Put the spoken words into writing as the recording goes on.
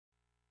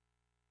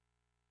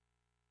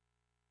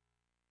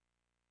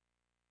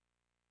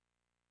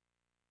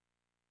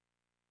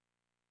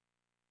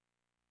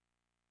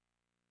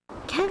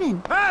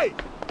Kevin! Hey!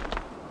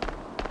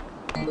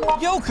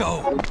 Yoko!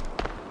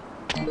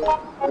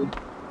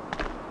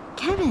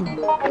 Kevin!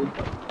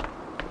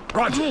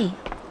 Roger! Hey!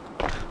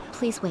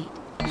 Please wait.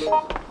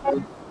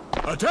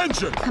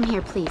 Attention! Come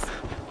here, please.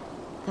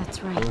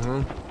 That's right.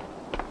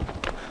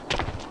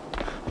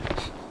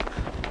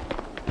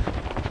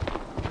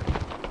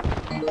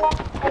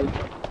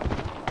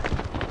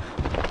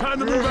 Time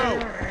to move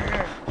out!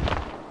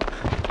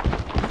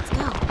 Let's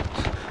go.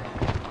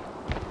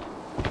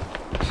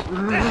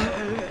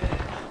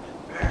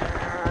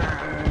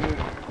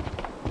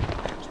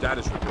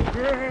 Status report.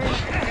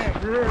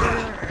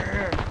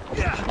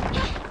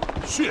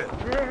 Shit!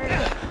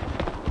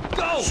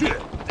 Go! Shit!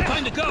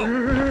 Time to go!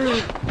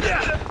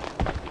 Yeah!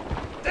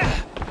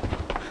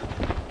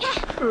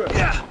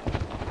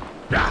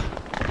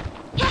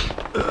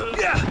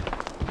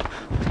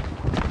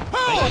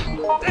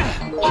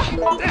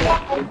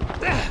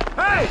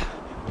 Hey!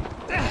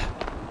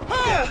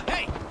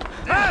 Hey!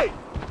 Hey!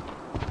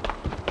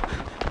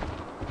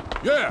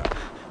 Yeah!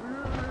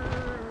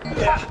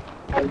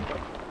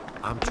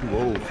 I'm too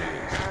old for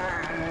this.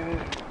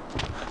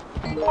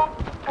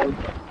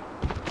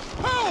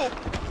 Help!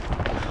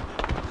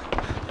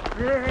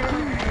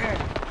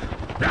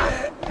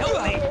 Help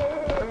me!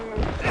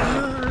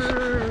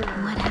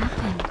 What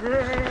happened?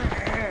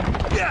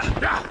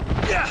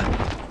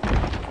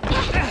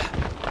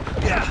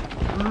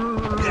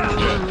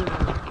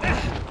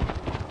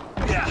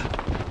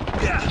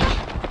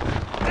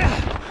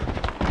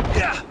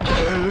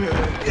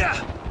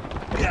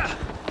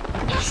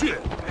 Shit!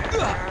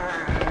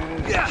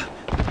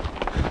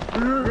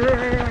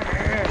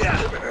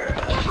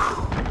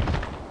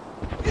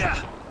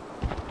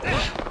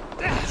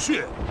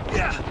 Shit!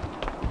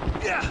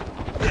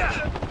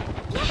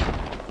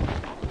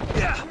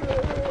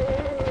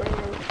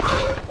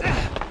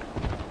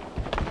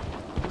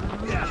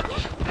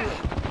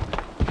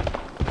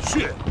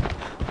 Shit!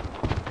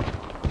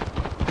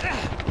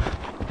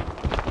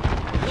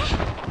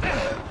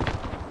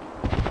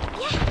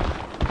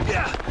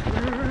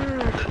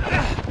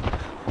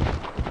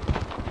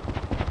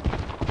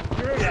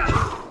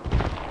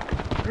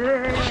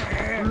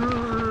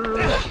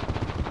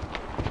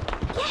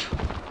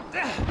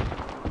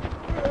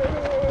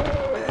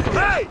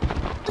 Hey!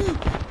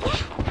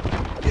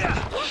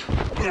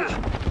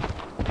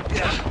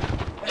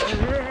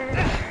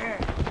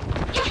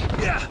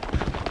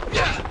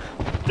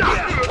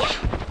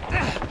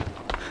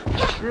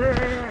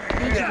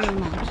 Thank you very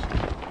much.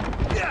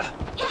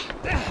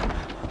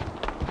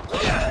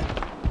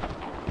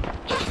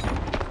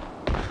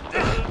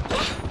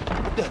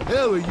 What the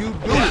hell are you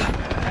doing?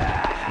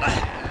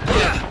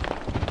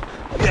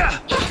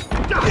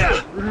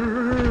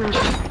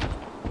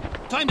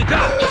 Time to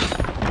go!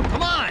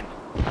 Come on!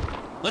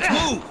 Let's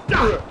move!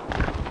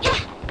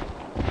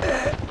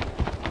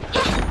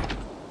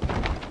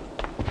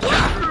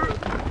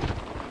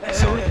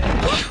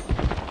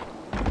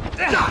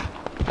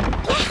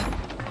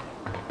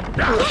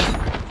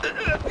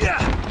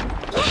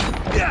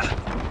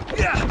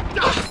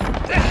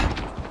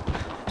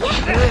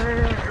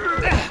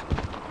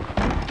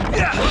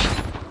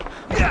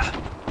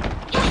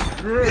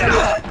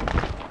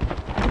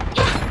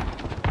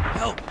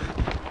 Help!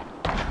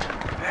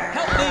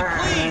 Help me,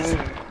 please!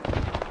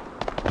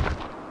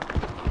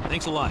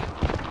 Thanks a lot.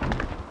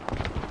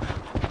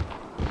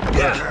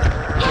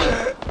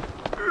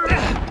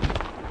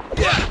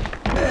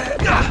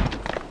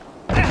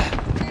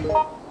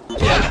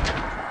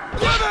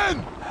 Kevin!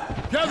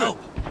 Kevin! Help.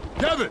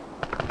 Kevin!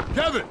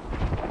 Kevin!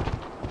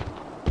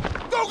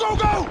 Go, go,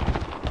 go!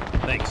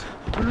 Thanks.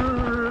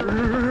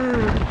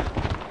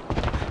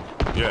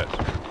 Yes.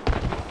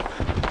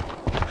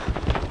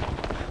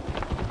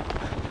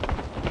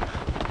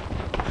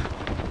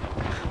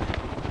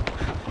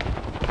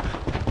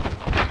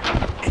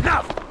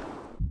 Enough!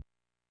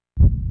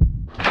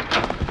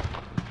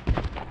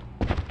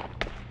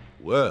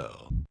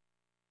 Well.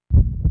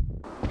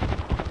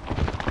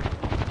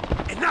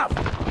 Enough!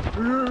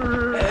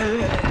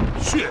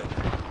 Shit!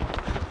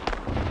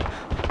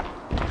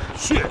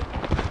 Shit!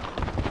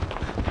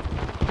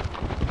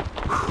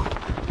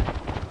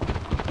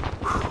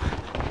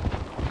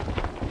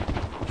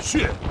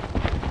 Shit!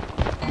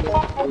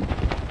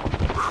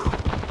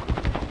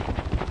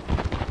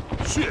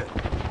 Shit!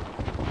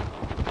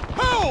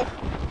 Help!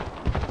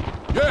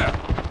 Yeah!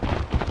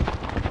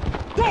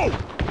 Go!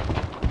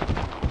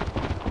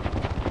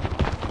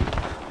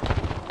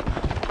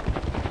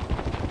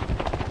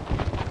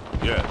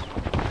 Yes.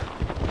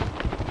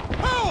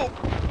 Help!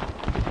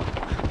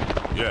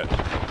 Yes.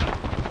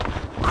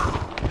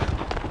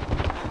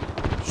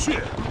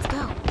 Shit! Let's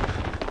go.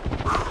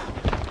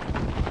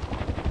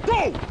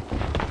 Go!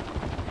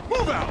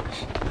 Move out!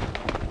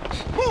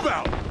 Move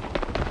out!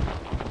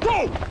 Go!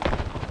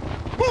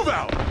 Move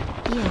out!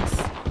 Yes.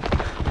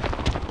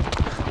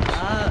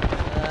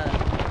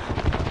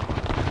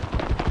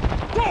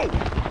 Go!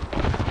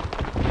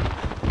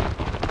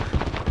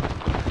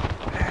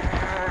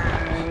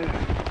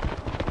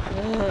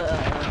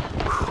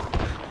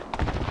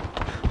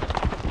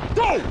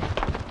 Go!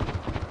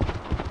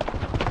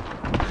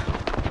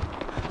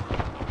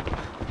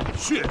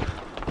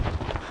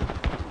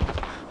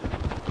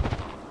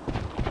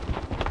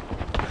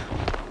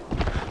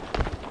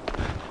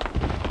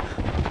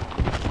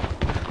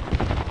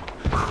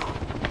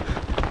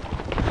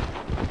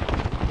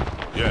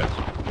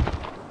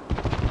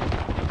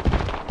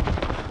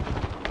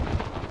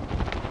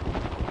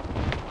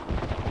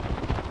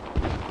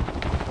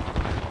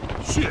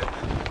 Shit.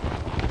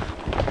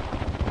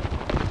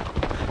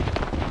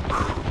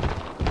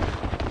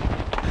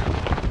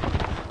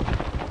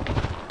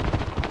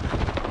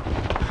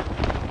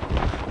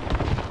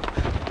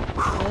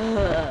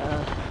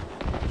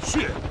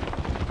 Shit.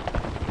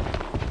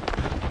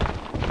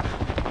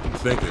 I'm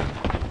thinking.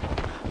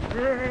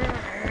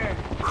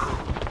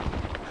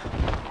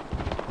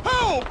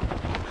 Help!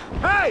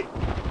 Hey!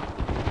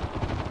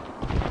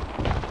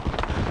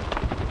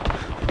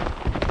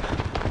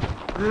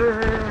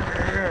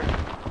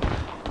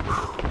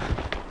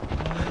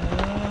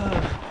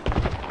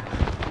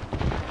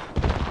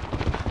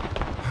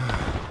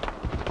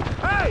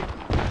 Hey!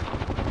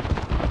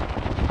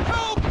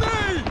 Help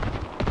me!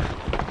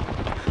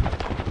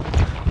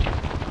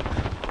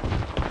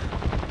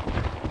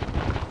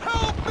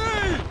 Help me!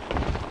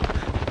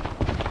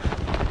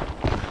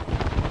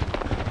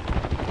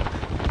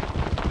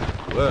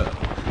 Well.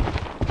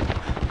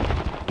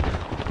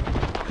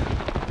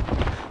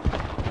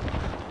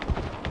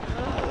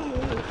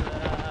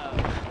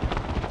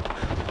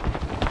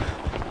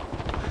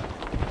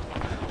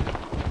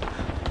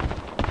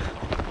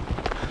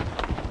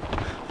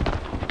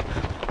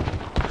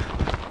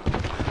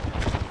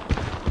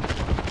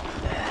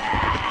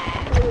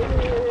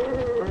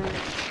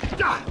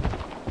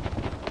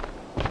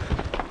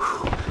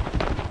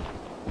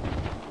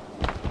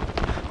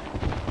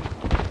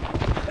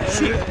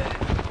 Shit!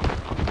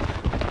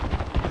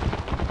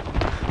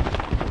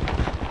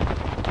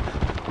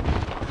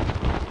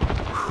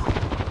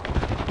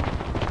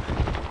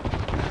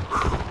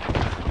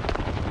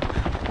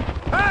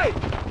 Hey!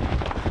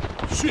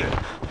 Shit!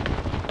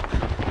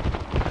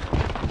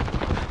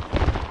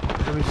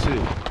 Let me see.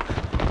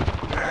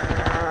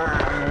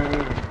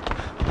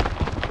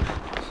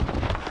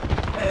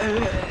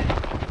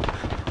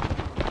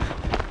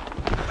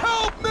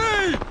 Help me!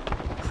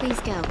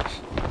 Please go.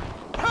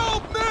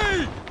 Help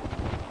me!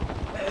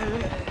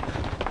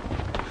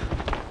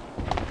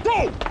 Go!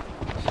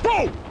 Go!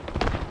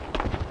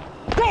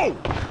 Go!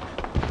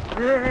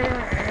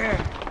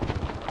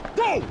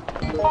 Go!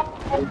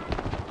 Help!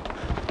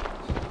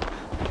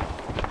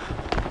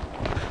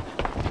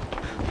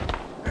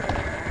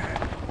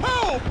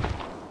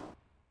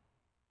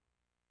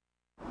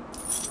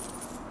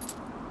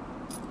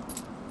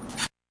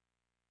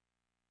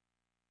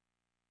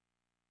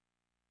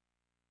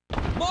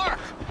 Mark!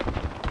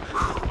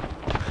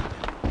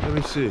 Let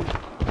me see.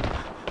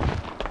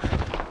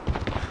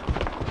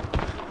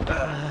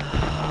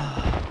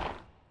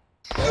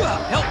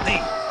 Help me!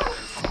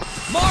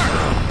 Mark!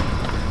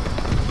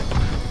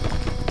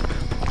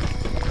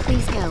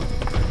 Please go.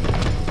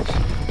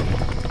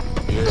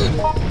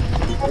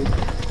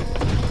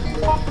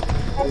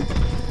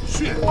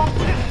 Shit! You all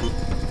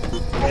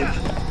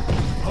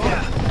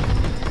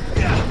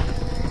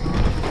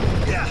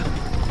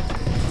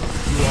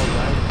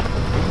right?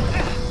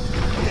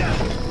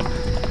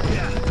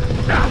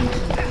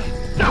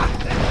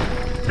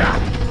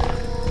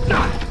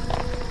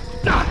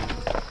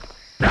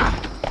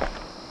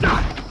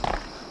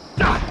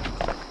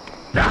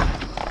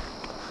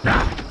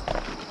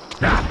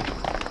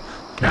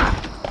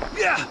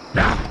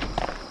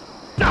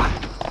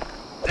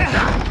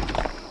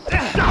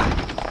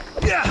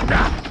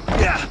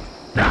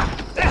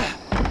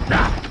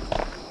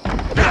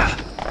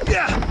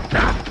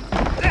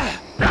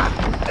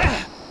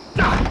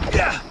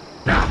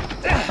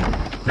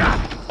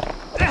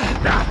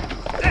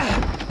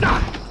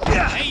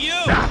 Hey, you!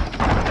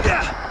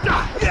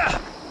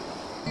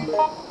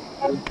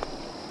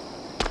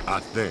 I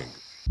think.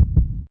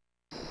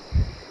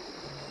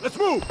 Let's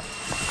move!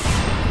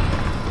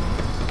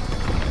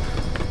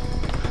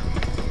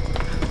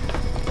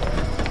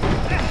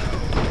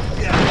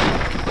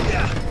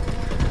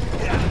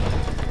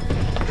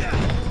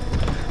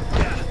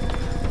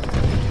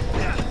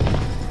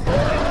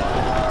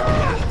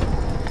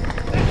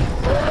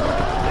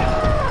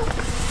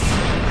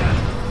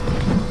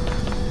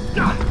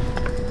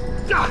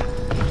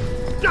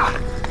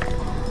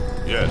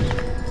 Yes.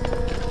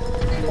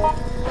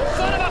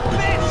 Son of a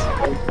bitch!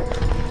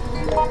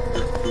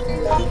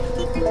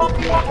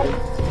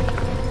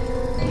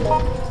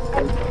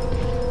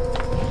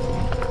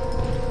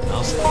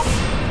 I'll stop.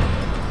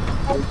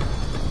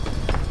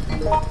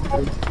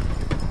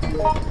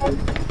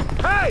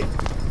 Hey!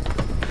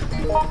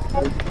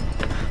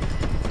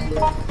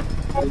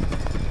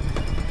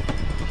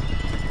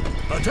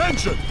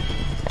 Attention!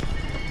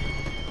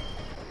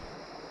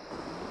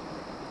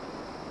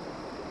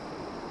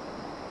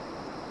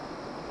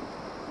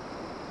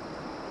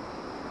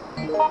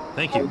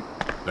 Thank you.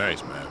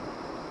 Thanks, man.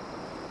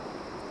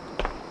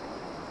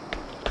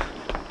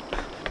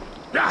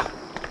 Yeah!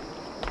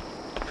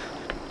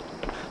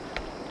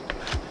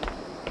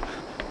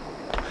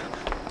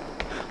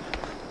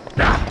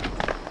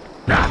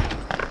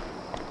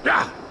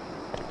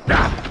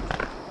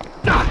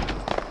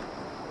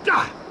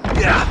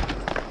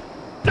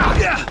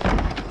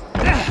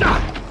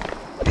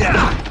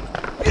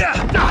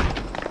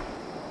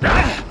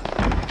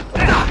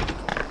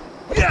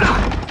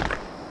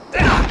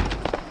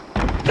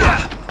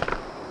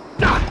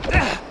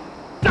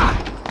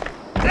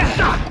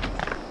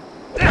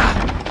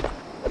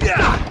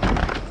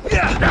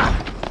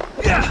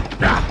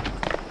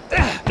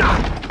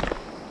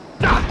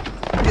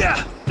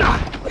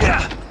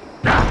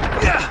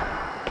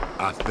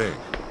 I think.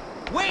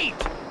 Wait!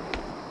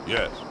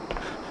 Yes.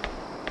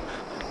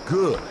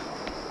 Good.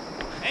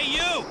 Hey,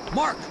 you!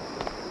 Mark!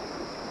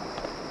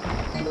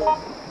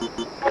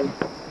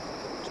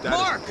 Status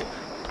Mark! report.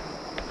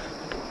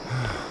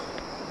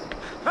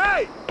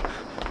 Hey!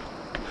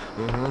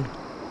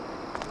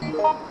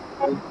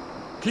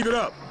 Keep it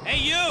up. Hey,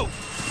 you!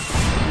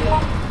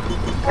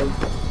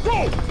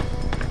 Go!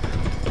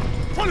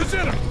 Front and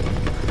center!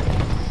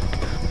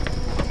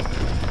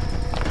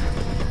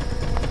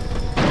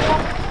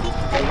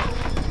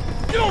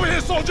 Get over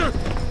here, soldier!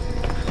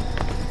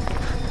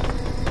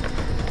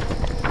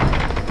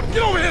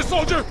 Get over here,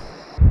 soldier!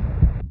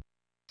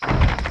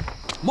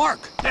 Mark!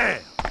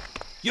 Damn!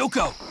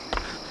 Yoko!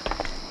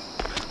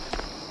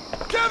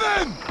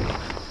 Kevin!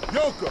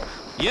 Yoko!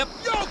 Yep.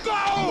 Yoko!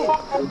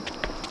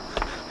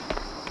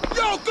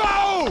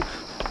 Yoko!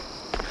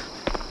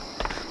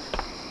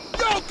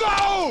 Yoko!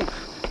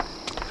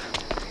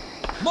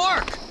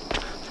 Mark!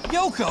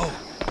 Yoko!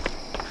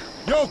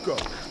 Yoko!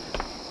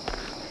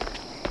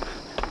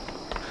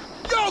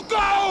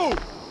 Yoko!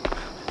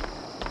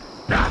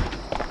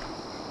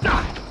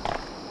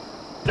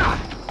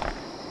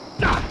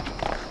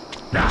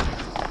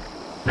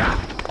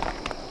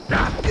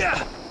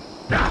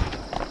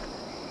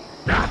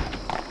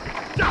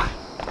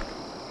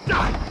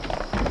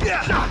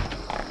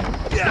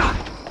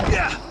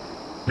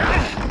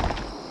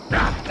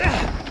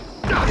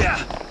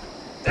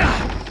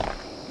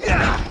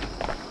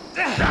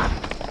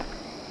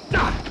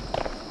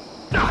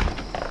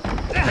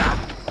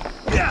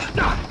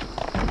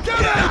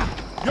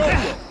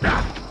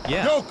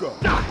 Yeah. Yoko!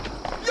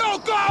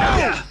 Yoko!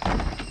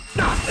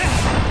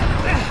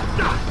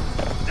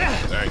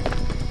 Thank you.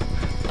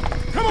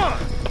 Come on!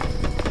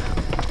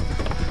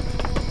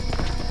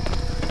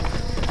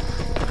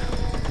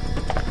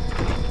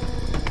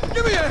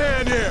 Give me a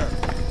hand here!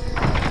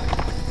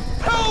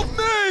 Help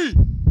me!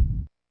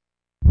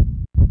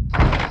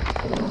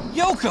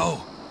 Yoko!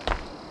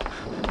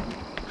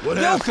 What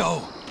happened? Yoko!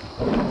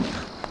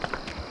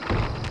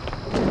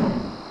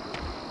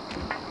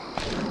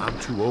 I'm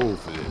too old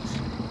for this.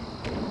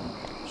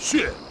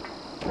 Shit!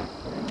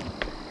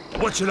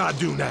 What should I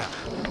do now?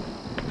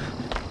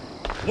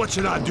 What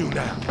should I do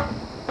now?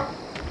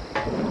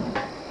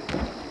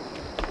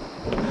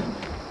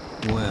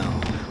 Well.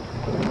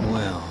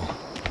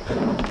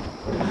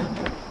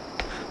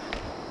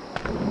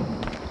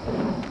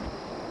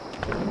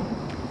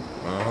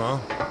 Uh-huh.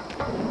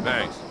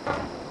 Thanks.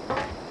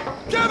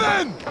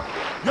 Kevin!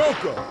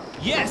 Yoko!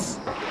 Yes!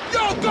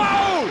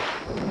 Yoko!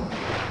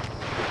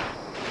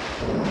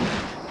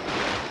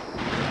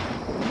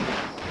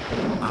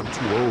 I'm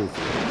too old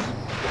for this.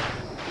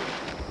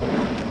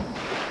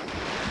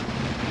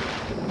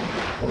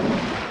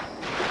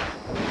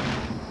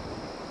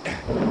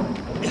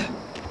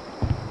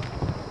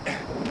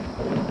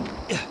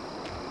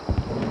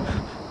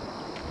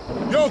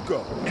 Yoko!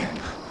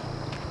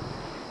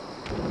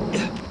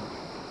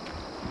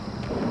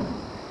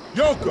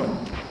 Yoko!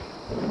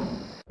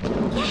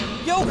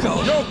 Yoko!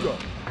 Yoko!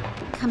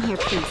 Come here,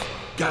 please.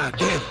 God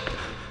damn it!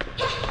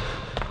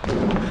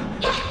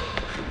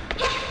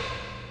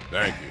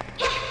 Thank you.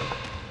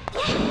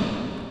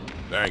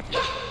 Thank you.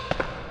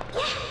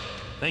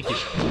 Thank you.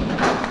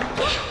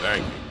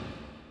 Thank you.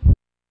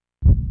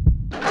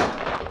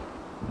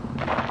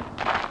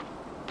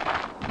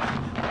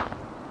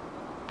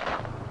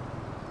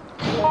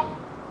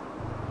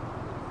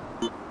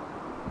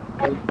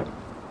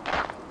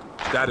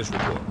 Status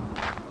report.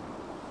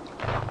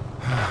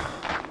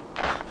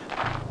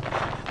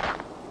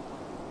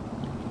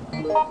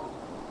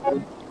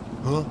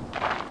 Huh?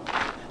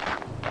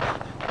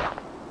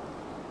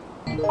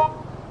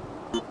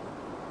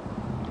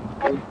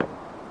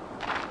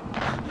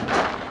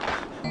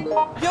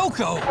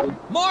 Yoko!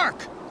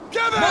 Mark!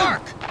 Kevin!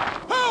 Mark!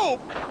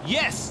 Help!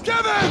 Yes!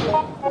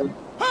 Kevin!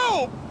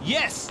 Help!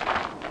 Yes!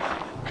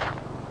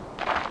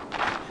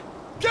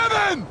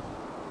 Kevin!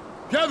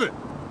 Kevin!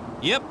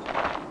 Yep.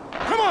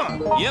 Come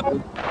on! Yep.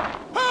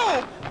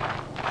 Help!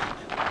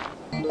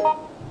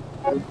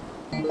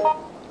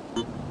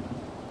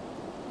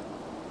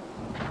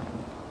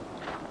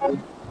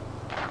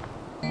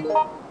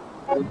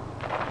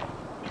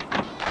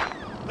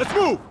 Let's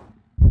move!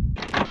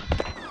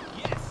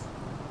 Yes.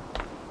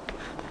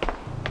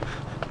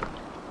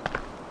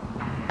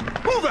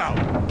 Move out!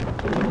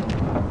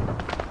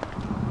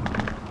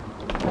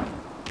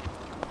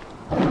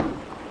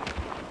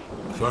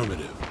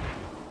 Affirmative.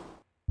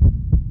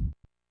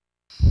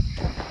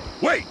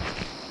 Wait!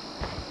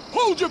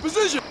 Hold your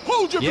position!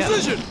 Hold your Yeah.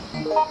 position!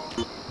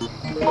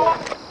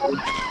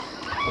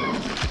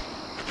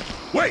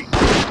 Wait!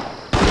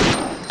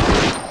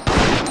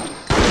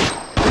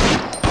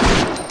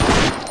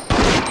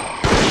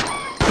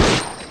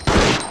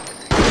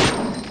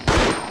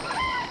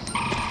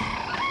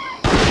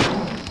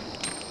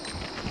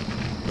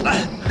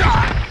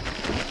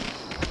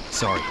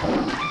 Sorry.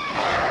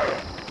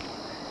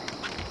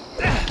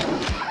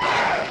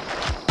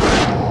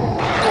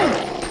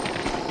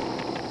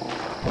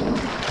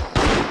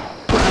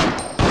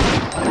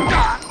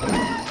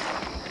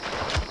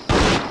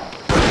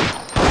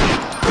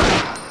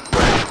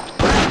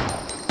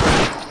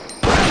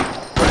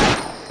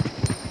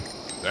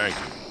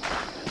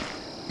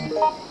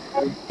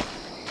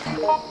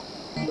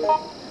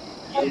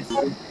 Yes.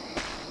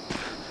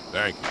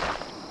 Thank you.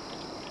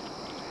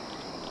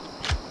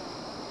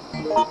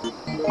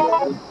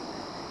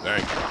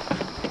 Thank you.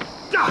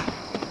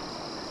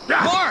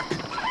 Mark!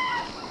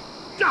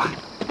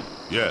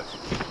 Yes.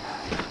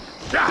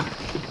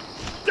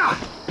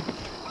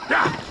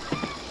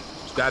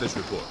 Status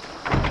report.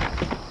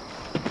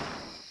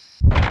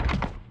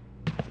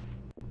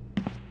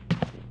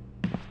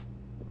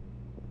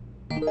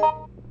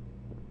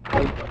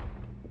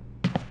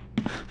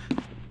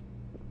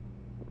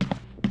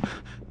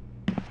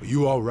 Are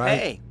you all right?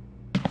 Hey!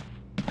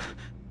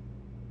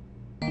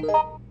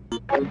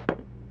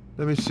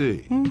 Let me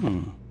see.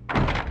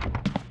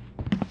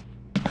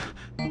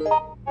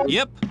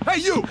 Yep. Hey,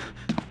 you!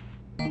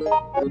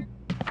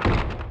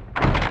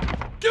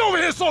 Get over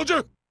here,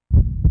 soldier!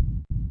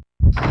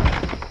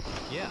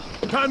 Yeah.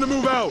 Time to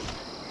move out.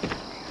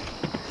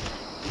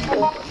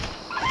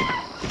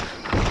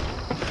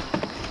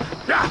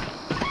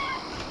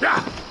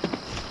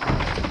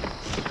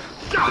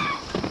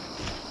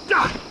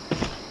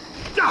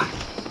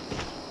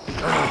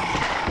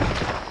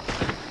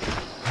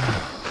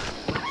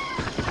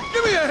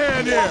 Give me a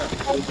hand here!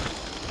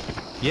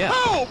 Yeah.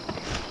 Help!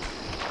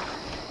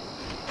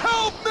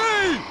 Help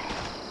me!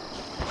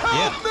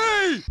 Help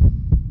me!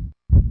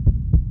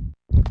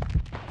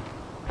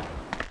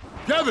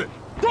 Kevin,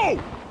 go!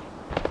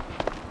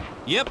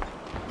 Yep.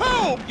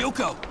 Help!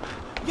 Yoko!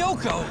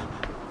 Yoko!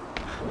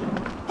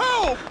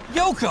 Help!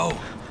 Yoko!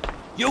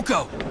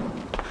 Yoko!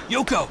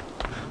 Yoko!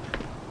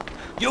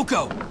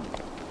 Yoko!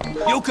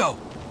 Yoko!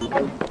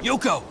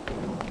 Yoko!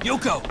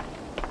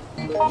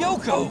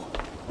 Yoko!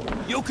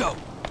 Yoko! Yoko!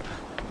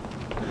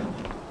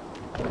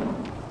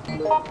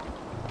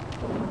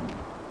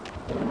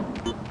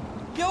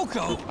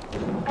 Yoko!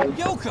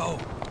 Yoko!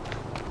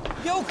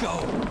 Yoko!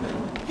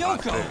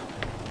 Yoko!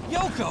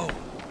 Yoko!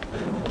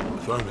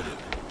 Affirmative.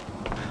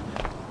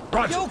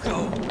 Roger. Yoko!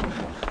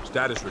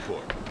 Status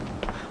report.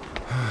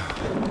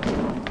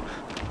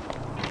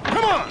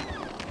 Come on!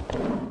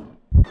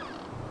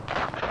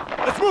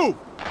 Let's move!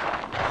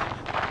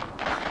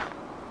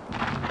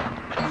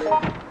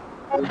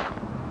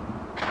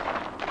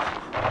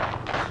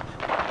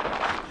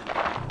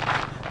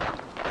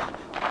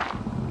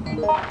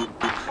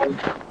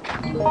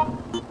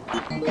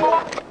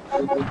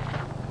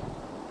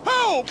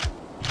 Help!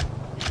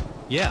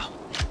 Yeah.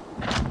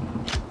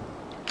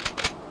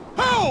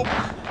 Help!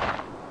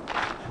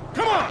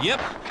 Come on! Yep.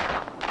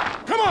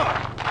 Come on!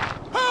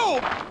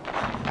 Help!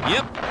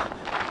 Yep.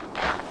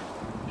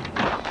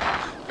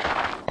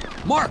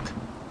 Mark!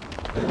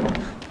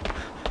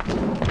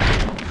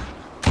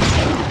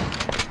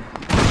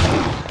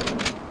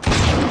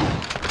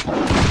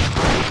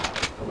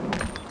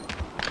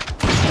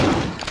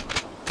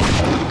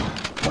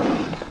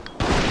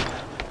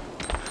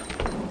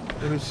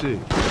 Let me see.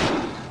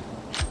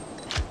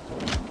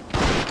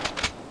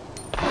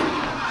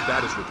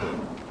 Status report.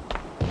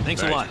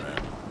 Thanks a lot.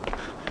 man.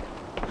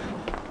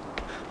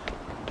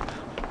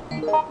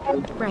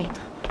 Right.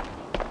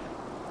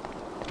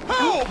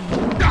 Help!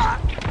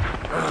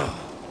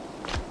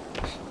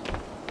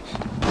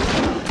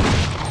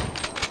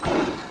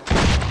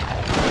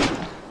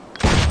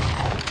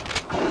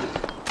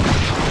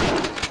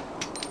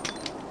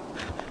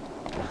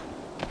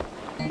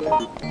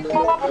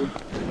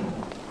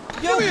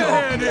 Give me a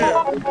hand here!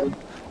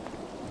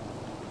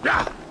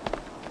 Yeah!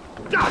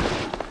 Yeah!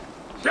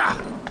 Yeah!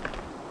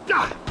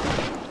 Yeah!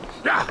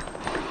 Yeah!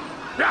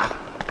 Yeah!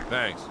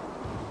 Thanks.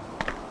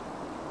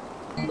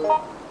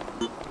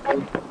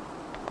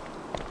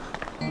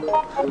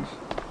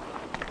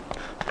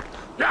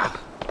 Yeah!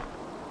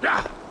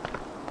 Yeah!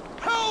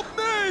 Help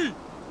me!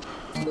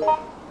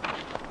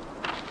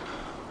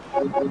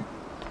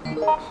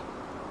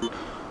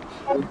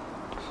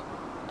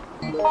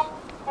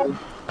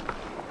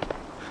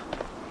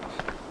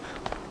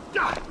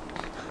 Yeah!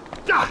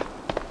 Yeah!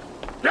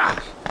 Yeah!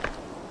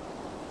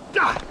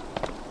 Yeah!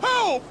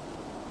 Help!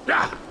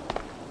 Yeah!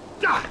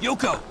 Yeah!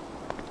 Yoko!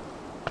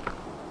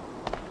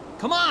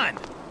 Come on!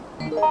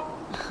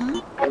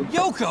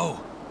 Yoko!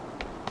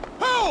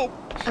 Help!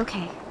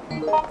 Okay.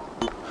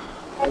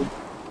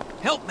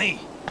 Help me!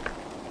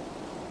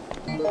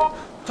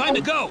 Time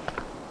to go!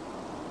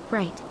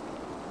 Right.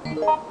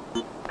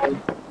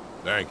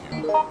 Thank you.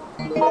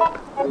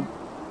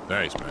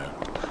 Thanks, man.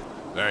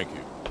 Thank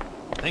you.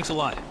 Thanks a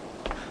lot.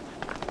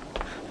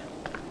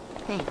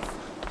 Thanks.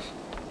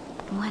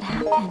 What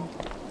happened?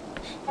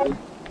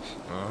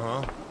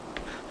 Uh-huh.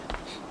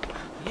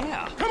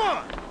 Yeah. Come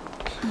on!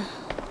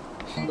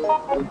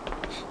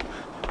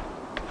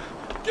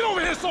 Get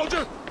over here,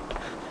 soldier!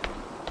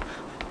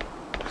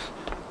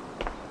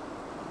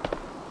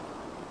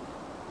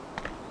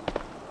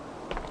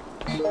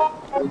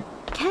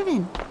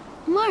 Kevin!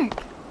 Mark!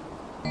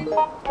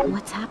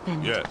 What's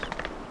happened? Yes.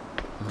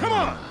 Come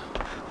on!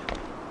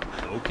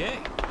 Okay.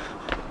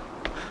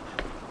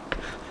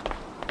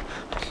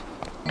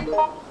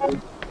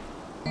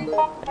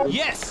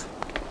 Yes!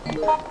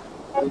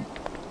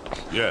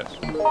 Yes.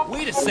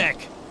 Wait a sec!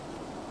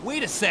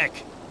 Wait a sec!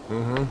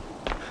 Mm-hmm.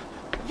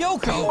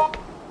 Yoko!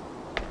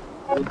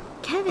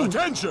 Kevin.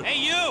 Attention! Hey,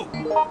 you!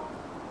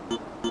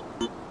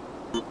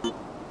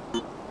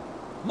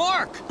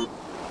 Mark!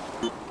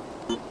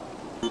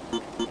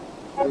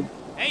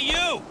 Hey,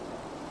 you!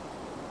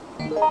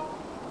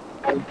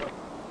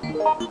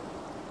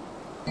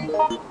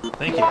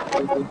 Thank you.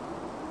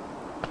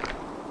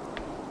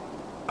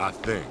 I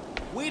think.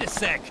 Wait a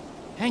sec.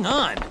 Hang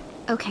on.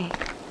 Okay.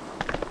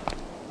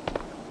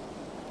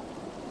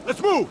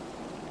 Let's move!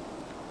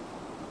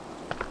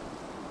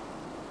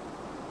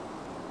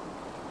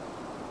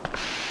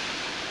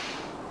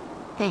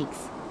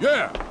 Thanks.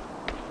 Yeah!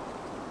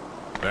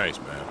 Thanks,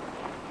 man.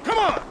 Come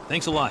on!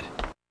 Thanks a lot.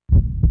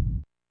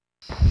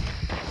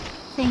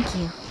 Thank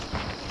you.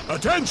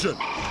 Attention!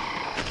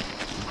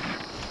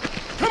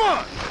 Come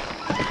on!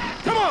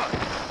 Come on!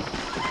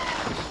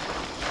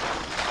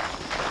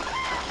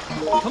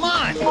 Come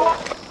on!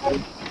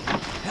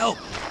 Help!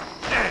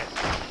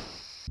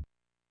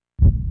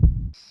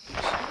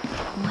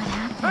 What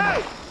happened?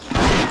 Hey!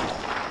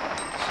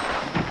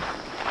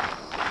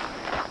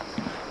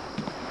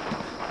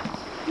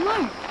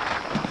 Mark.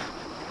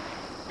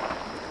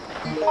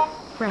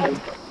 Right.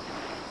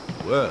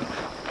 Well.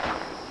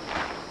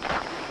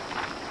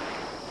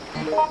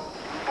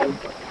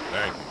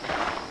 Thank you.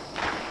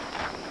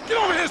 Get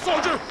over here,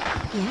 soldier!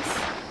 Yes?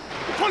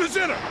 Front and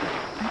center!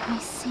 Let me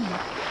see.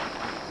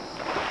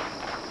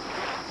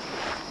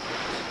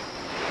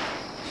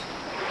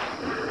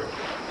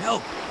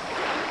 Help!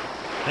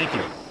 Thank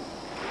you.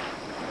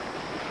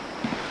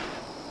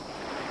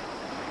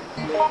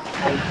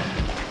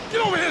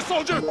 Get over here,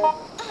 soldier!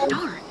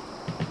 Darn.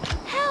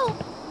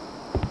 Help!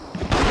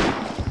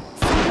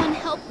 Someone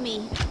help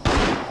me.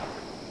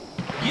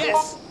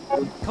 Yes!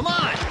 Come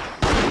on!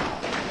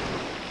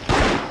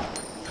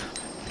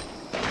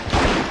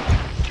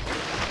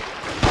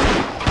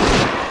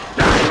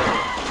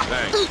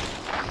 Thanks.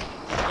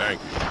 Thank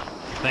you.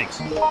 Thanks.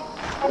 Thanks.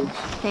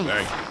 Thank you.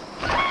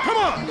 Come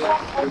on!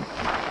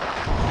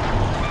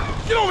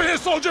 Get over here,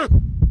 soldier!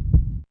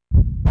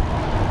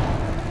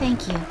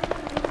 Thank you.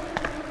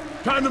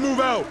 Time to move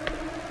out!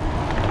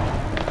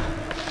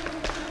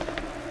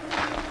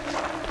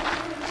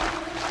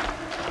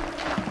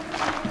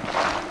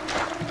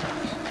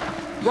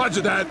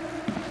 Roger that!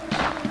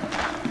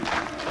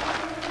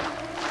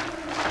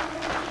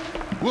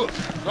 Whoop,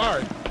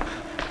 sorry.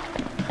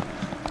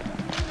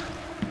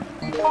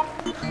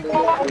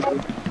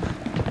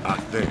 I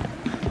think.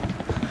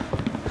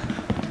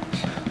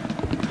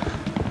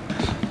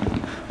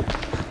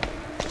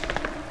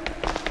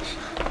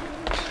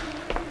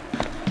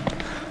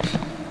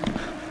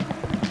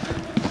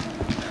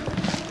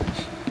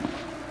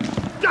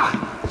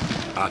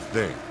 I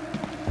think.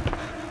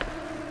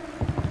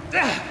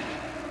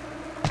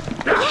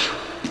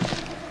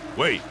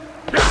 Wait.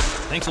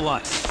 Thanks a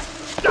lot.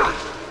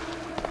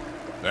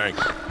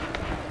 Thanks.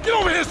 Get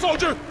over here,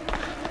 soldier!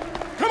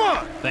 Come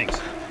on! Thanks.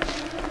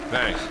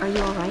 Thanks. Are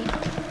you all right?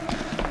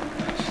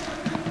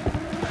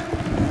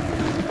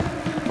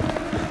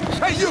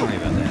 Hey, you! Sorry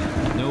about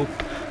that. Nope.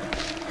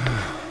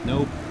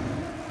 Nope.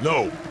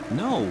 No.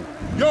 No.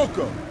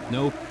 Yoko!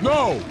 Nope.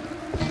 No!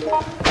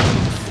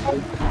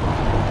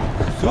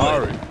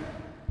 Sorry.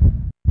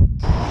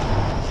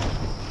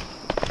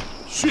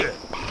 Shit!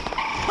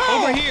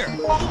 Over here!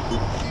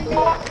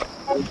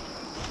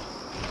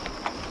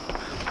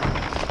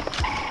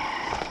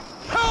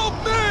 Help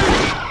me!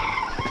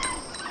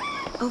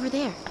 Over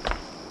there.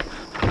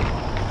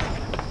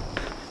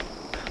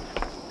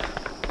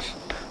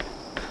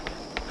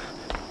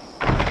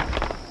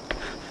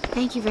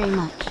 Thank you very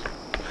much.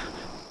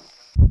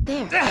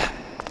 There.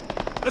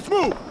 Let's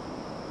move!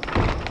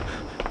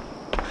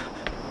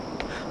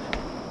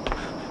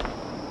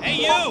 Hey,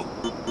 you!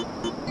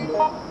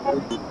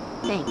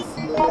 Thanks.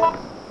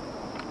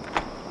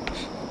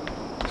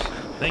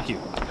 Thank you.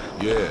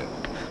 Yeah.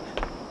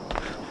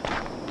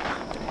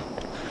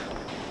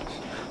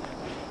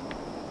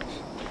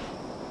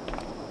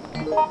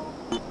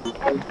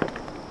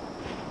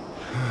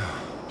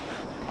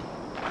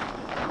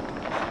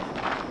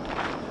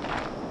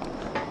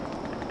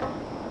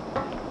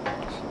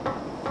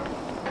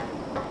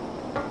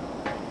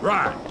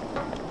 Right.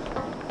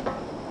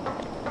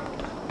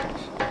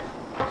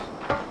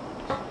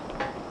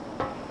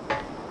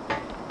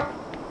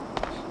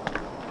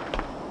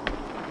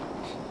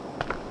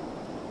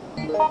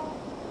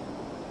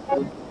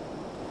 I'm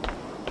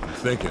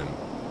thinking.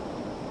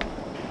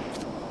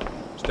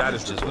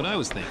 Status Just what I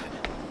was thinking.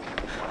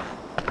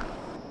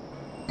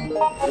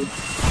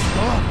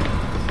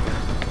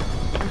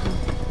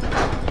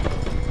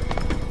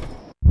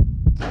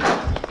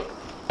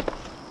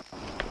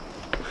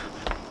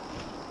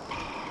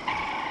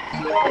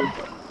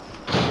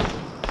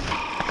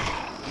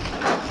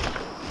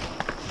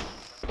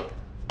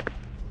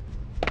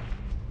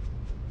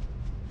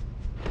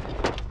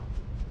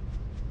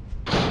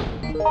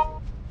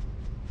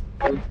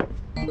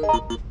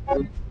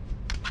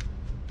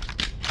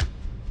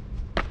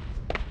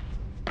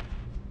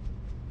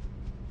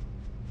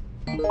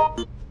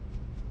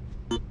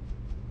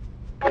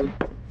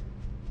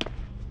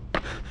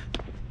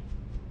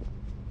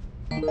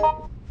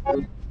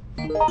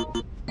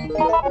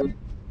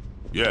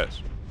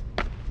 Yes.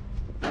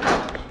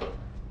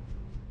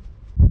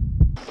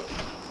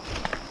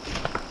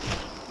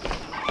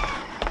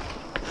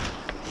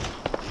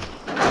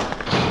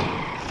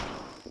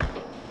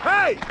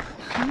 Hey!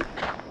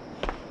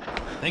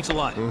 Thanks a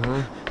lot.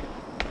 Come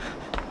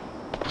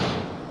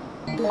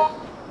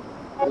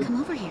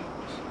over here.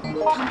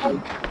 Come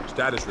here.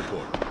 Status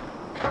report.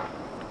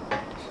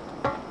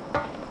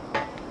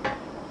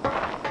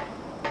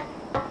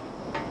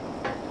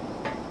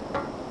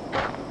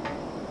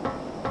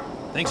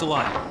 Thanks a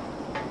lot.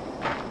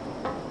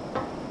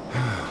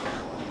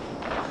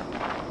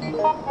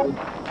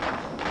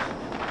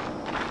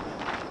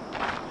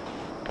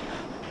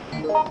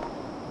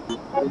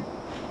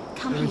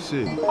 Come Let here. me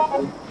see.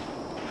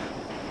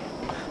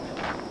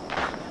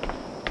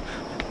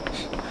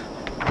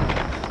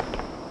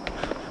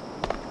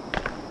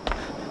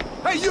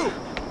 Hey, you!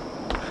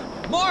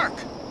 Mark!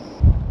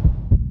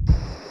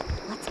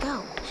 Let's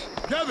go.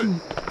 Kevin!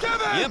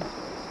 Kevin! Yep.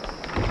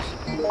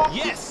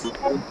 Yes!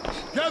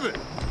 Kevin!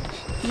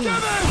 Yes.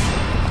 Kevin!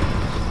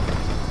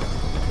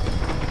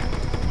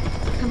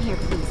 Come here,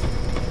 please.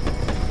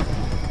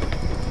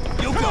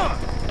 You Come go! on!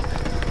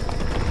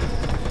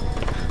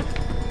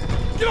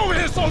 Get over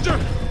here, soldier!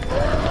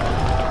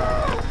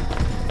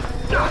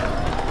 Yeah!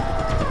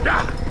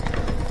 Yeah!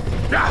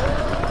 Yeah!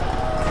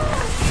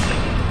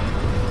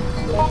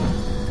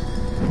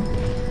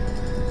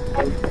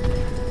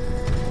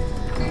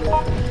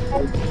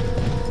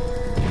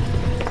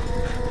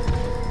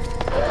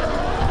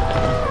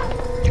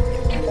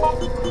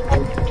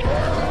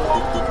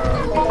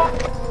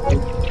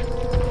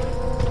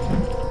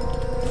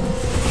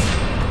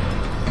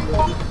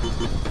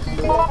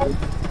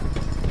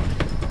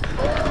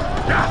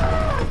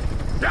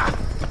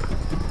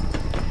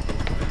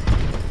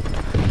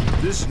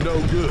 This is no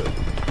good.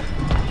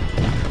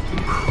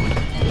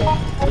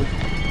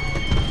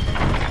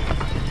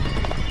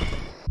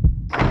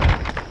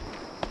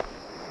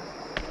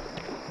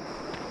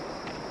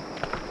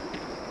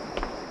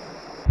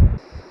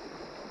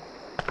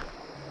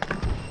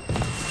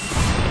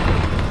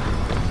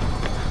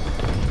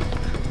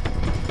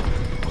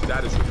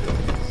 Status report.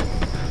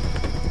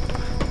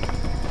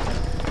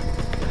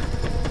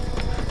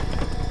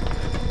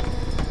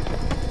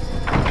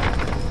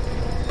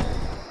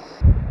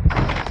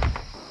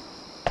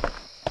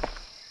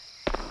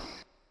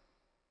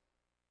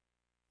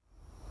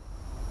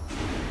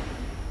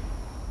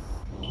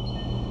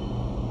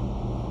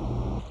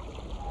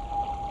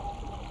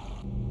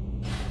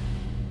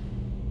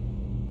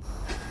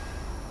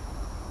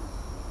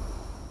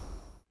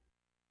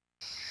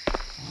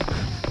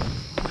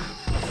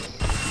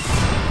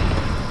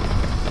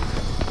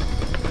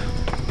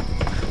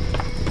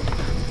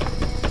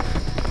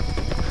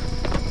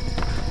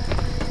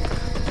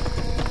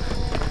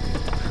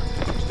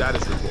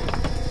 Status report.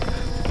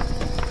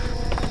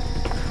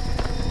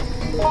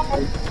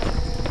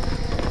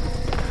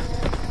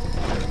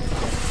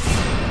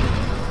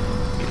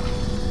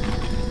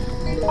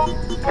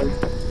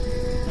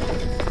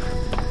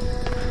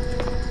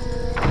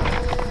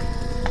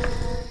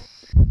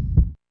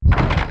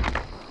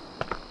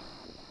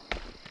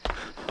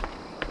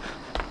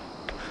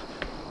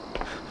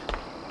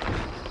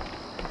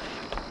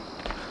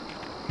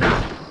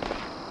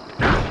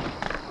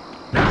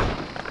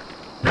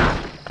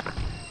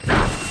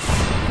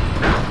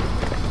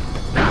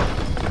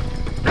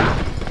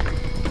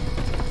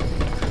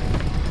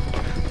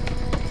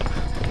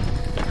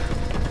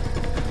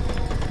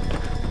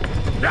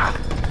 Yeah!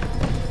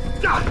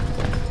 Yeah!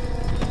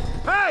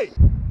 Hey!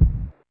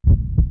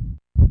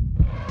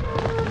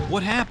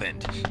 What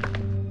happened?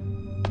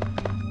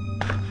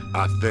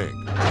 I think.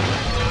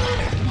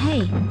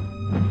 Hey,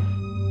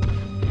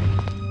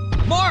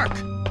 Mark!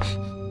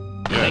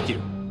 Thank you.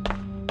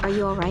 are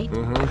you all right?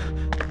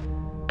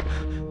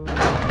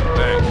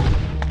 Thanks.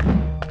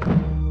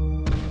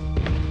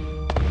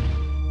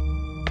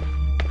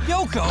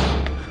 Yoko!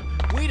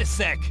 Wait a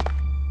sec.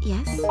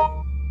 Yes?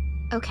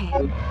 Okay.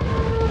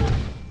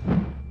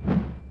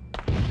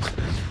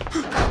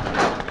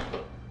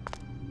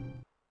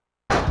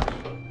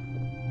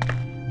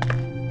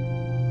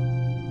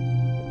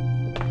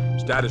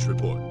 Status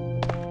report.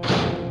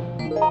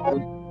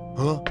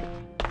 Huh?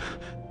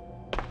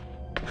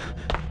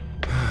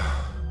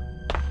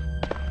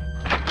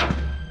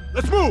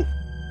 Let's move!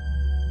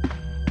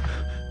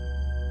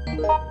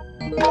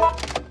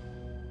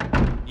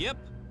 Yep.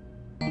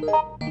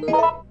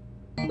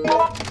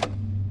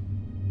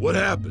 What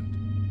happened?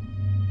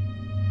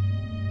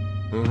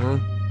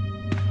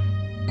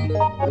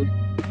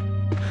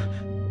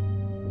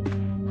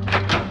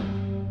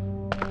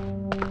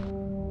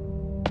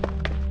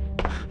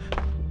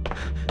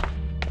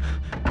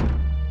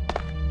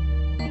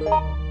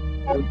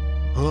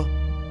 Huh?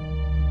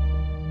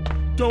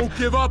 Don't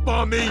give up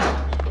on me!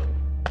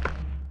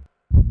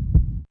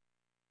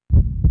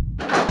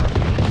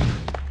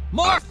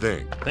 Mark!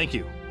 Thing. Thank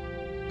you.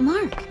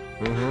 Mark,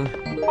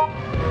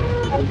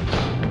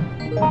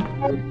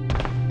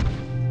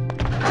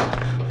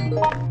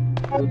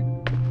 Status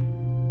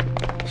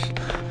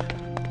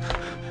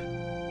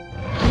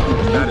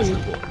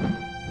report.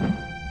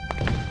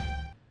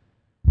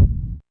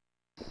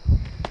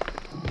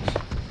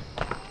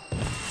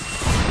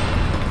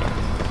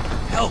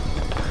 Help!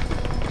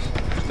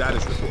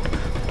 Status report.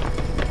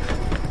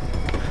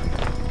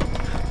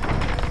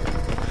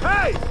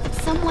 Hey!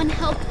 Someone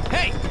help.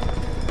 Hey!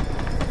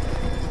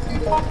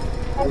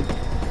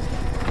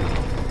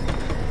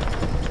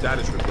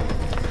 Status report.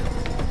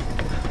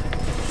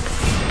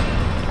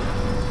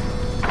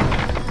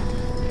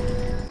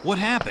 What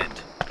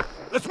happened?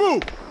 Let's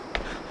move!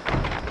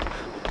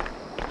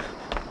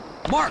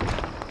 Mark!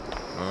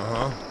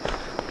 Uh-huh.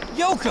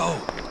 Yoko!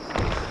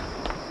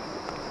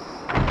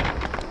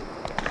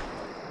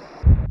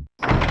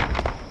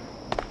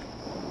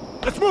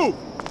 Let's move!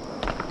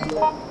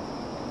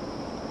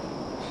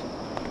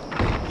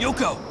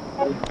 Yoko!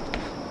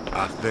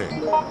 I think.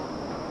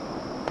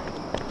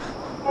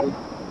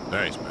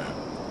 Thanks, man.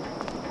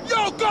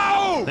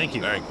 Yoko! Thank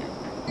you. Thank you.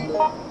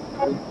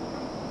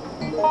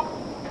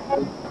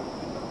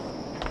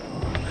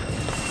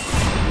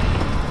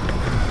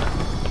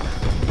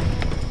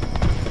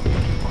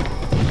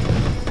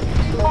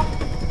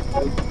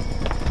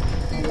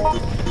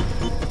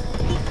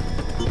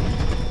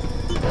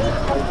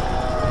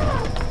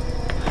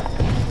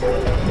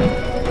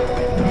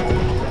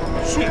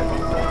 Shit!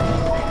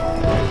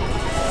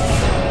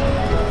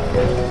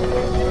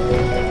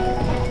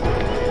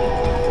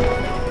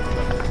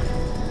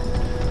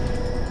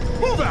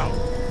 Move out!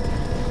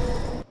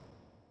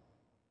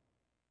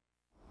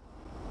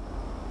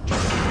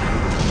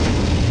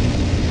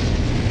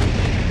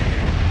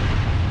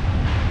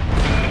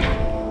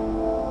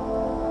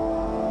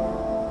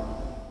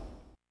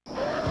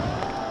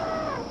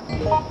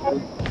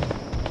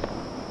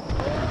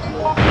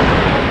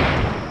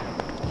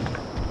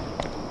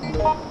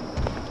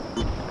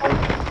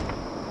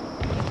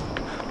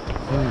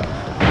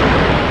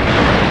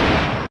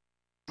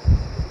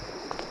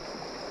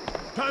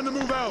 Time to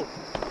move out!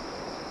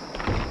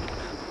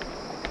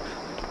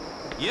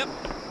 Yep.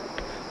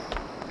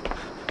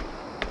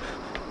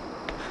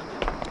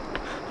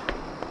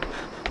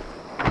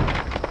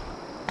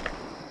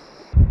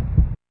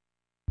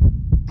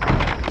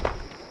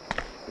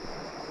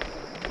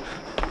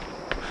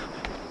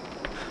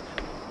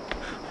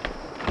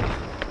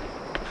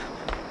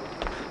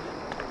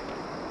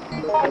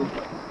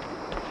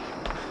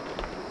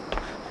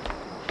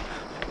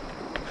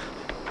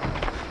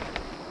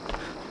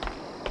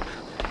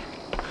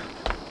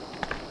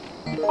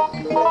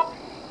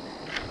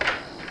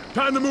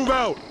 Time to move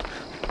out!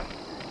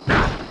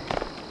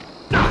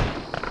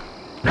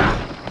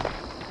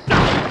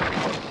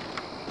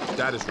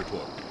 Status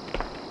report.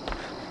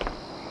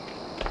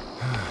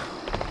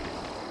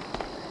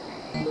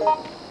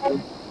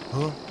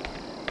 Huh?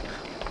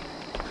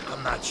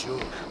 I'm not sure.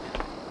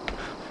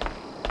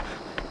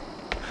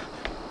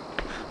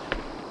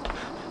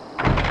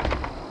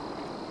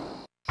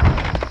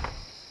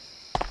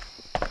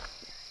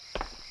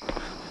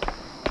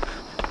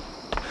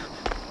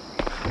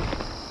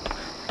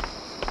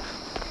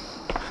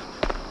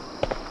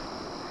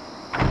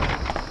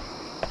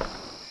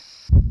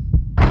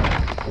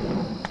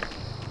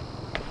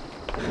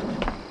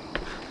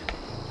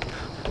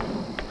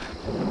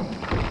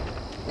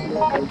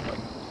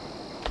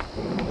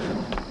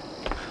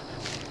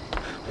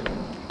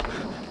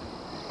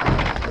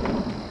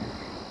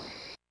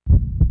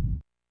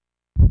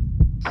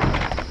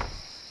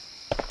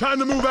 Time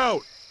to move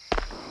out!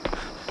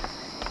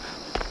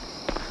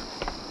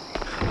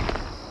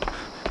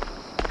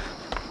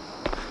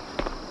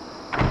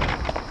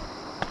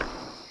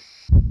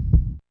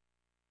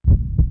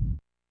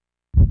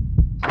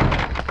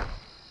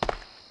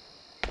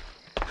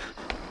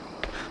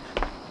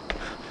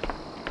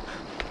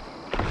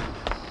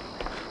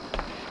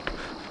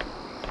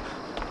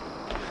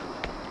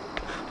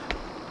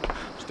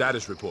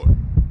 Status report.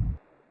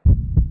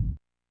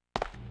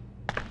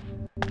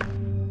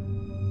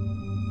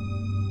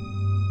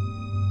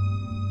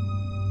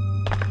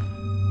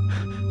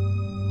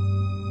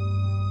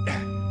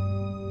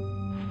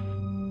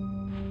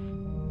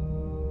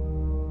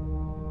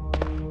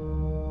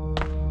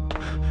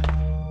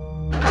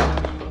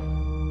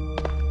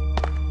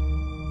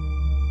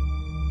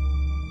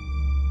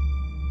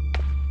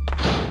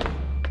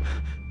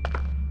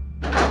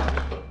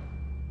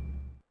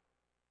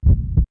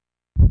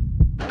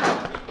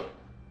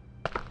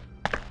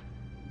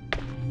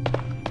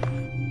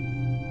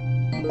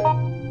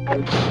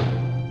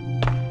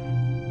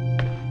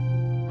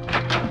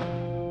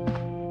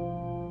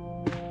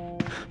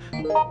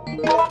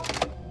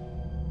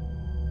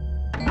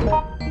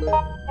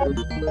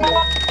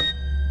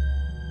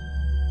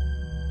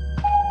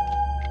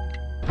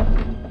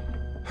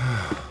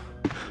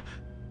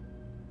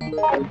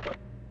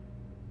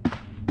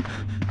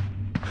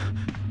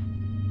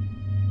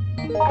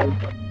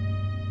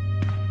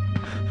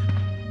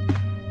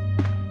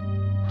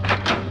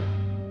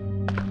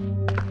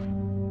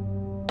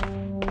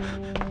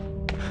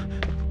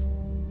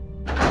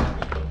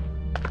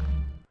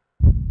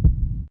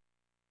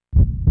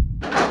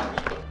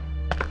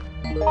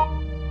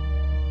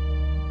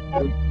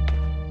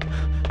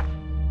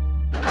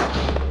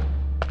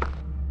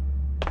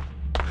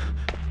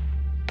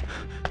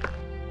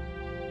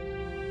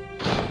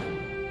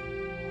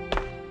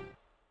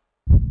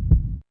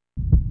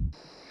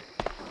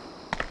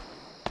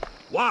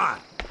 Why?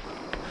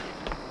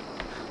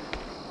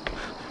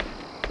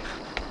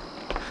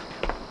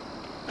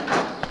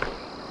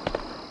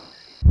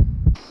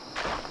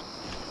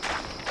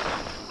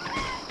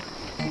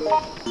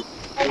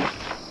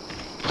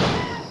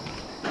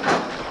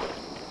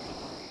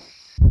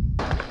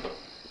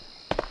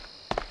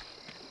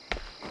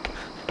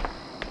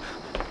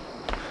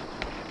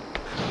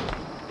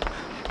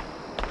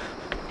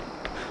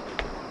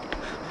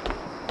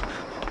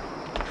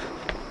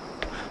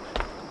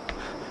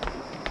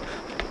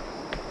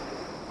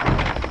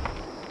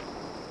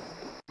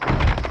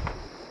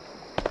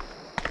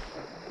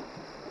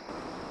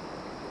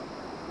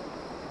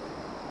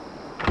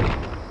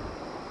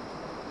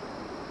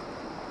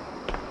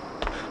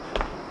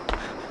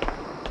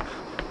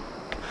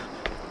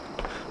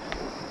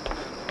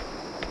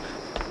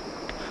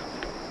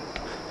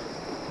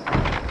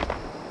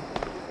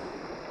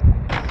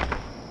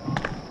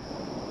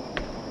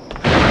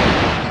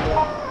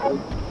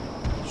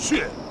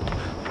 Shit!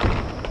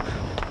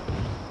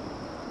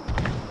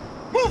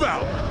 Move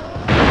out!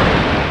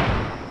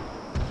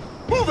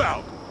 Move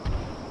out!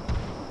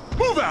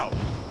 Move out!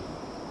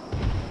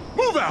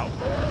 Move out!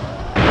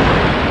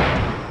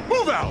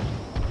 Move out!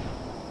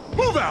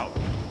 Move out!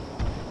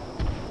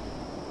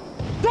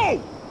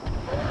 Go!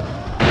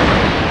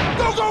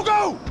 Go, go,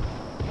 go!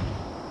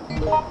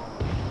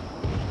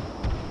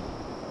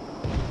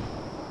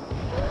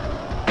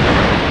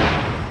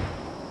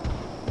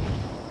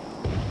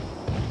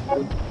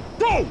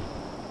 Go!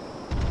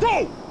 Go!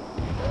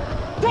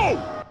 Go!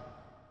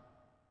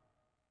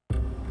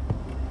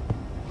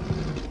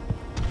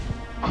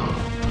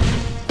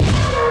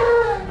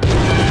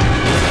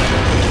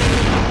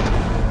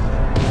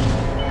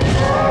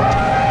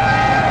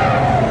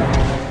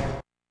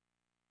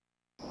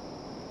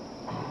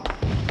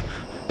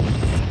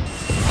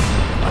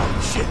 Oh,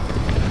 shit.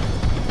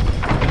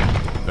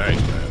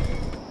 Thanks, man.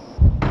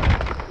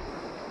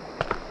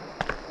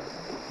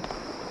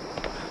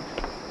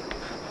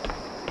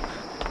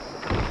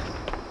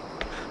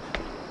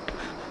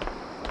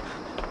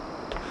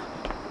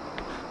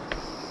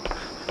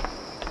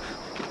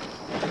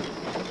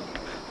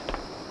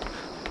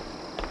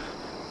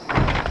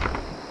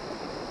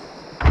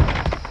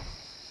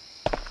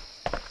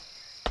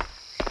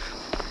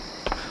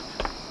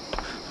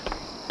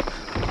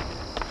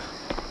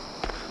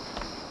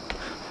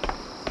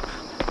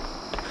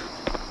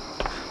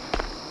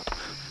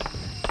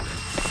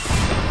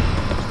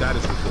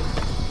 Status report.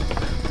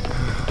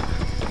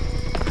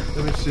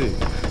 Let me see.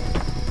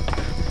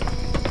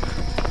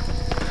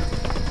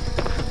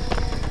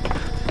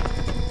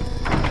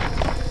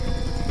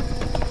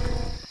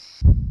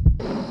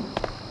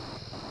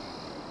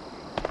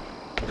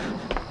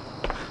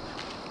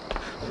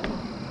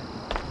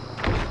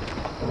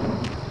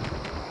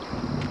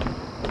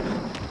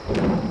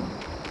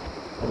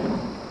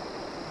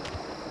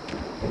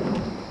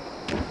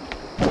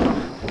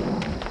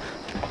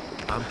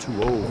 I'm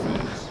too old for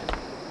this.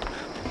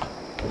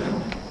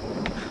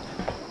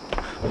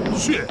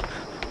 Shit!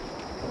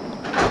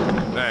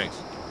 Thanks.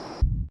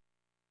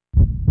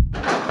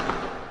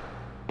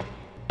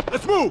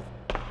 Let's move!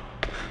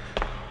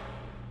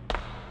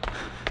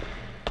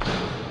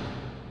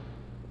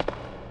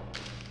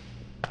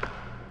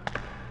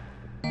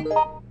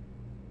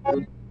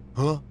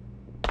 Huh?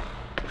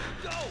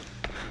 Go!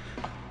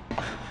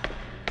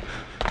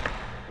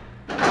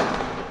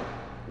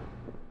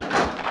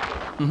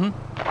 Mm-hmm.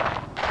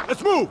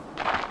 Let's move!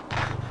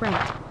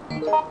 Right.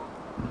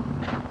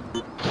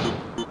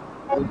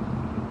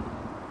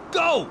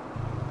 Go!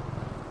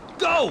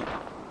 Go!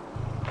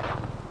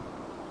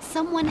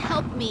 Someone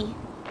help me.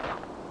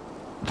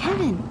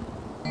 Kevin.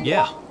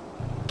 Yeah.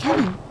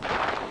 Kevin.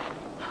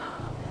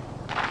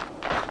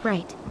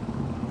 Right.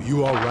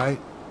 You all right?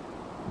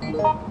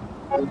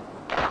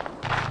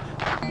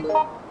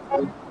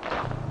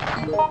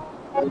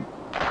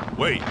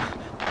 Wait!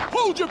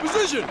 Hold your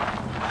position!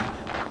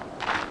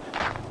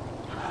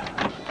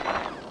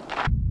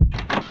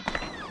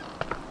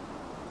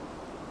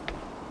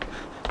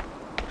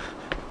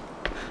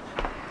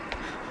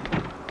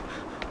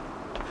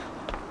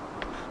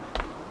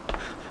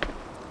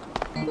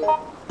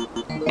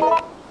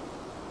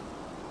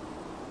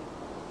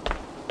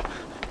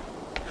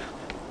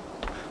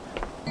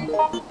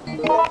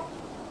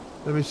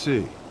 Let me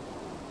see.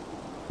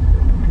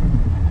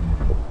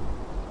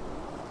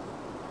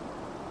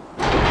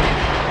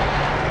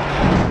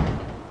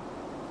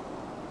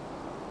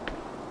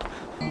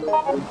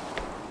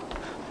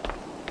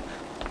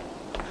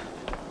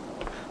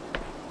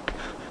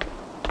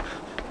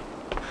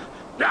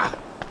 Ah!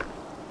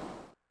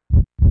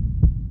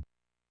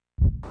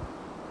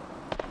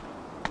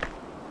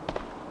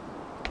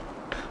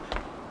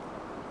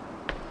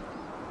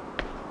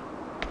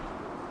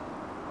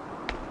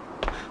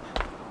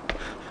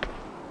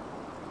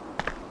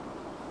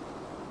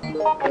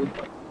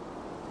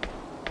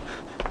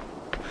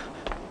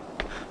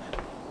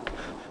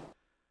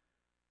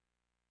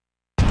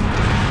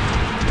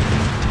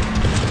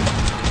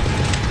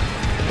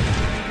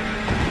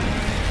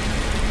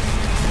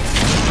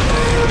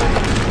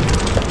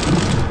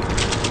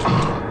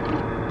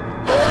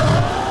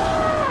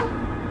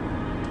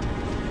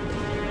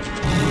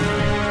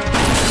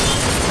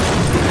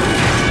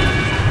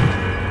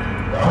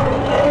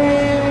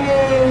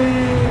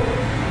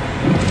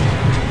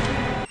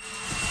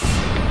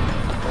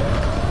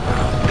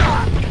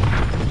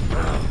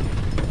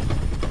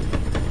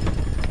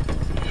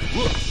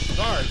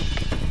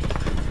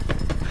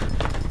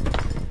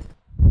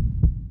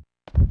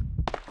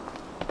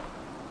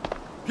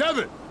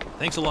 Kevin!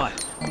 Thanks a lot.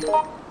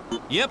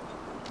 Yep.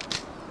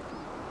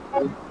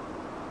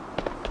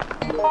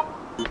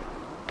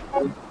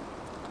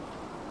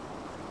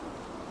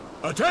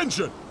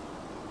 Attention!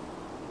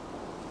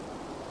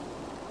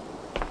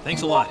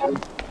 Thanks a lot.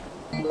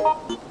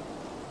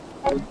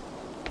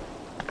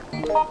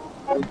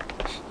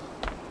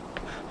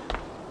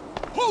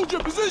 Hold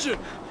your position!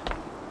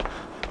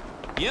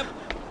 Yep.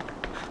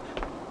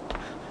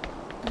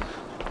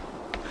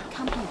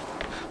 Come here.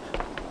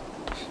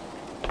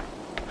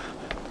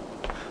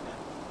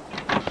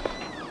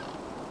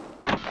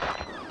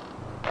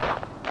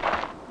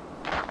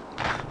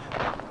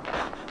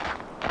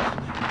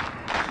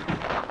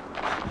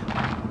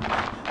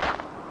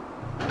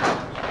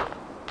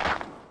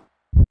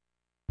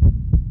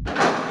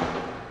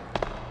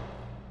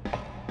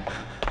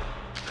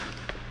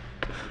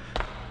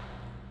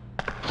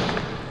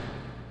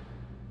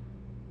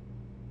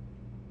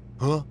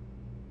 Huh?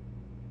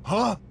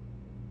 Huh?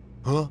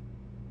 Huh?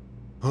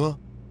 Huh?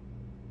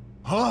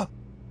 Huh?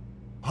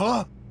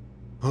 Huh?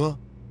 Huh?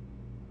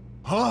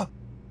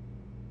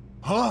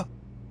 Huh?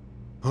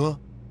 Huh? Huh?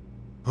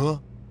 Huh?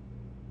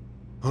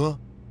 Huh?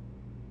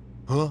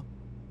 Huh?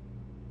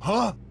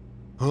 Huh?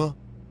 Huh?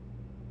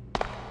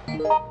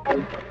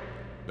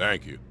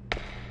 Thank you.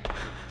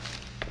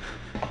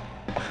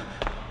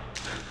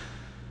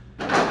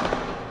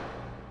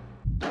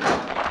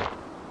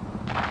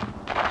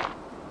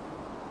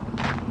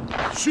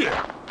 Shit!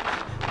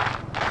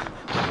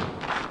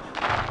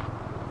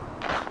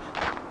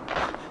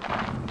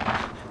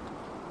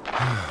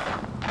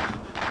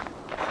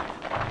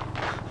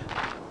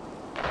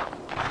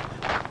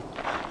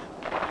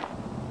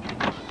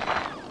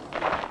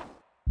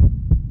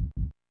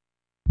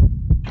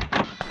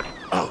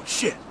 Oh,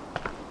 shit!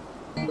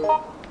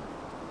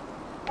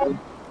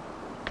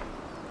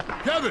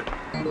 Kevin!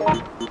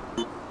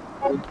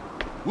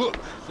 Whoops,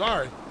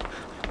 sorry.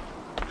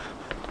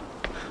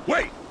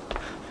 Wait!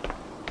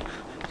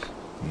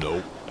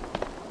 Nope.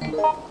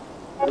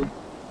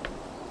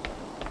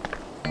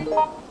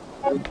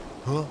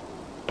 Huh?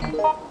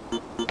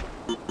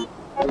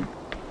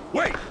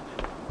 Wait!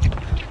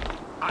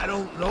 I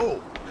don't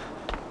know.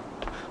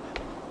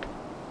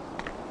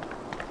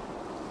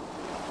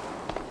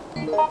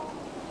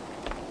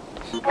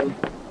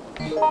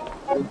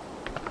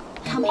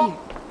 Come here.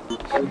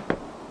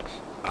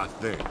 I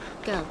think.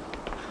 Go.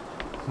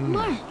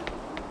 Mark.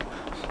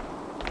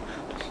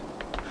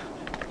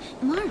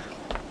 Mark.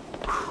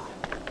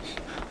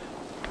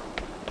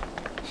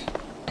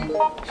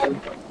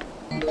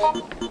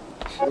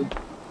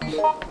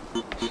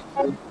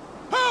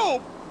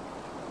 Help!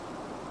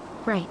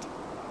 Right.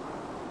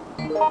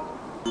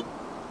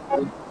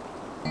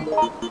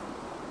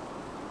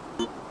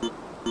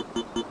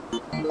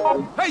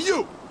 Hey,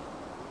 you!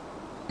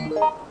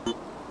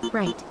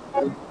 Right.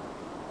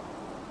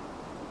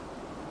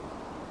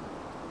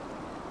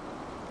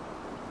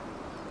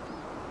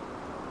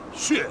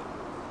 Shit!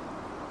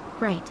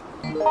 Right.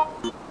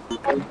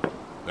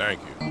 Thank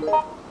you.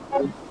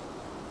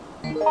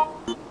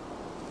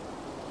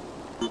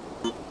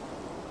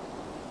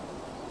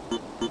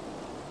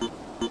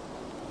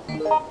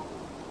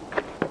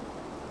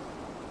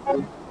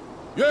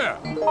 Yeah!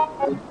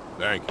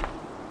 Thank you.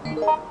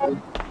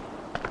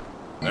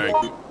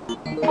 Thank you.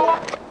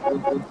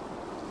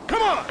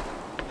 Come on!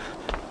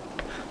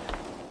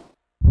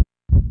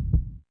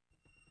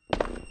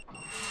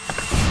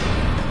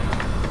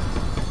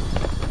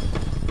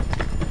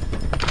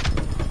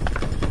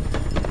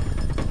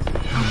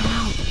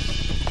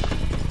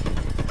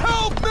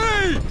 Help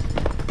me!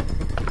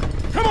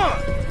 Come on!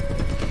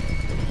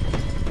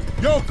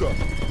 Yoko!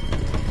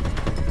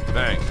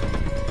 Thanks.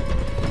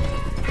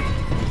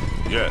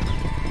 Yes.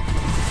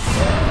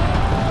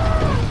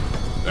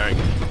 Thank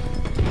you.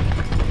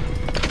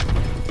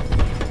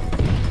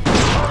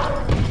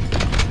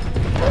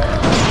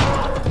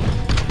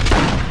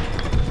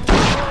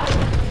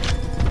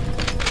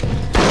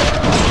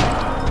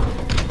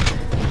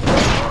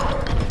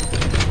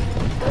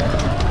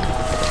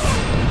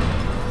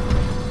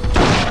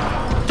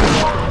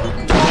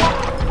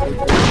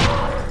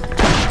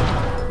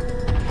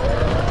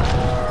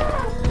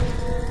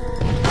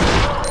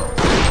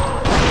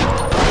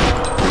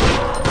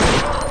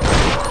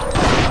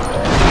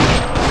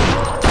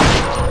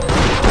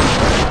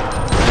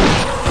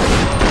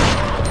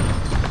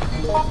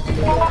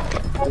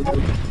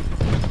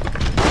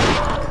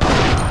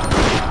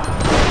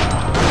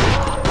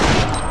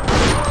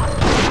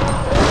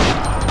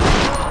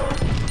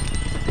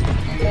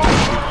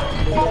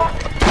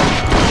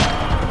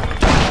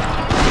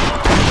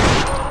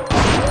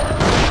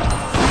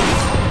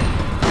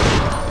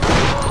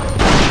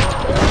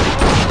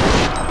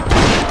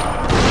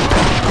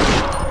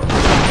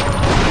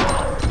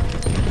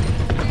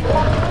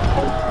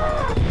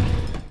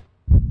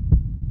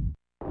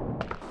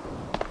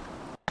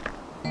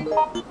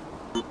 Hey!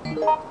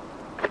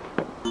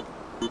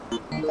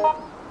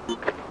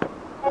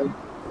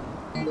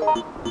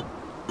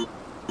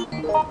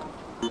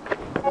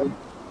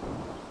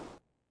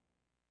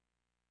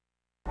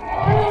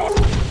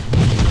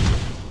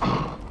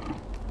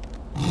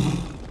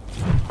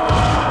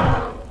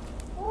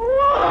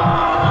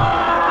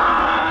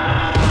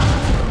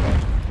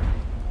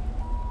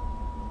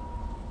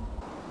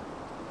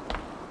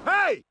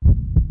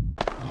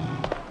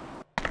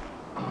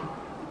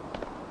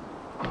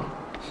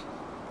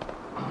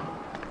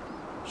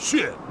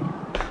 Shit!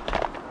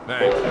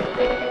 Thanks.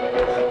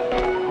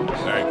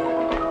 Thank you.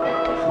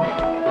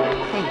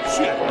 Thanks.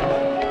 Shit!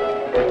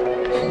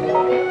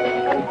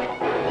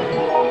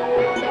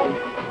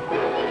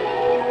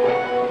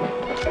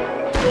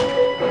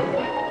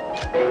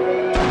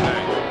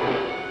 Thanks.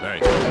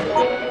 Thanks.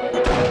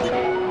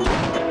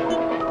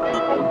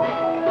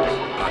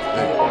 I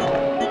think.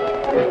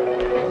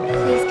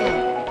 Please go. Go. Please go.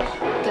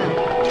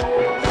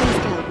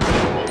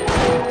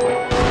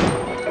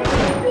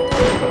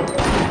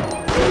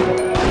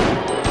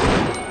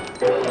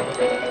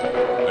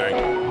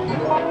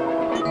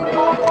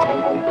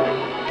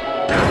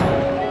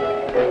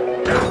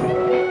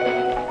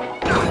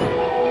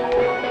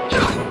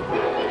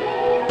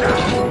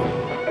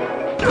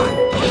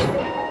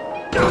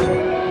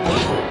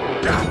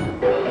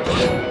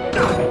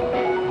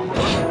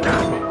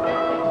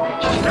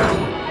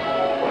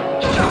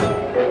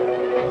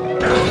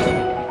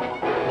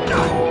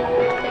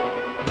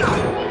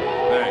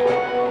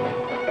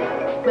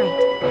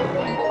 Thank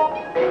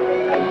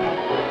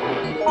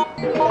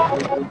you.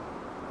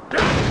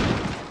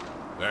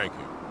 Right. Thank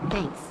you.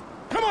 Thanks.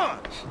 Come on!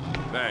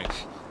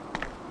 Thanks.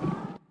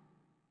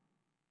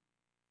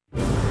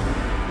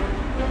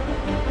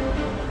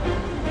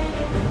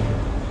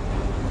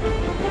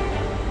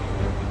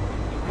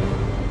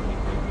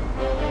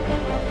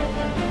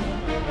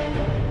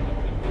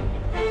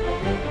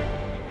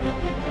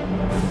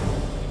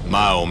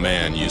 My old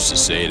man used to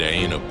say there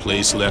ain't a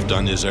place left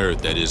on this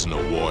earth that isn't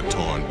a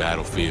war-torn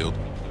battlefield.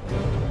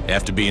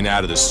 After being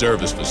out of the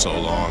service for so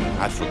long,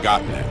 I'd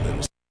forgotten that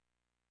little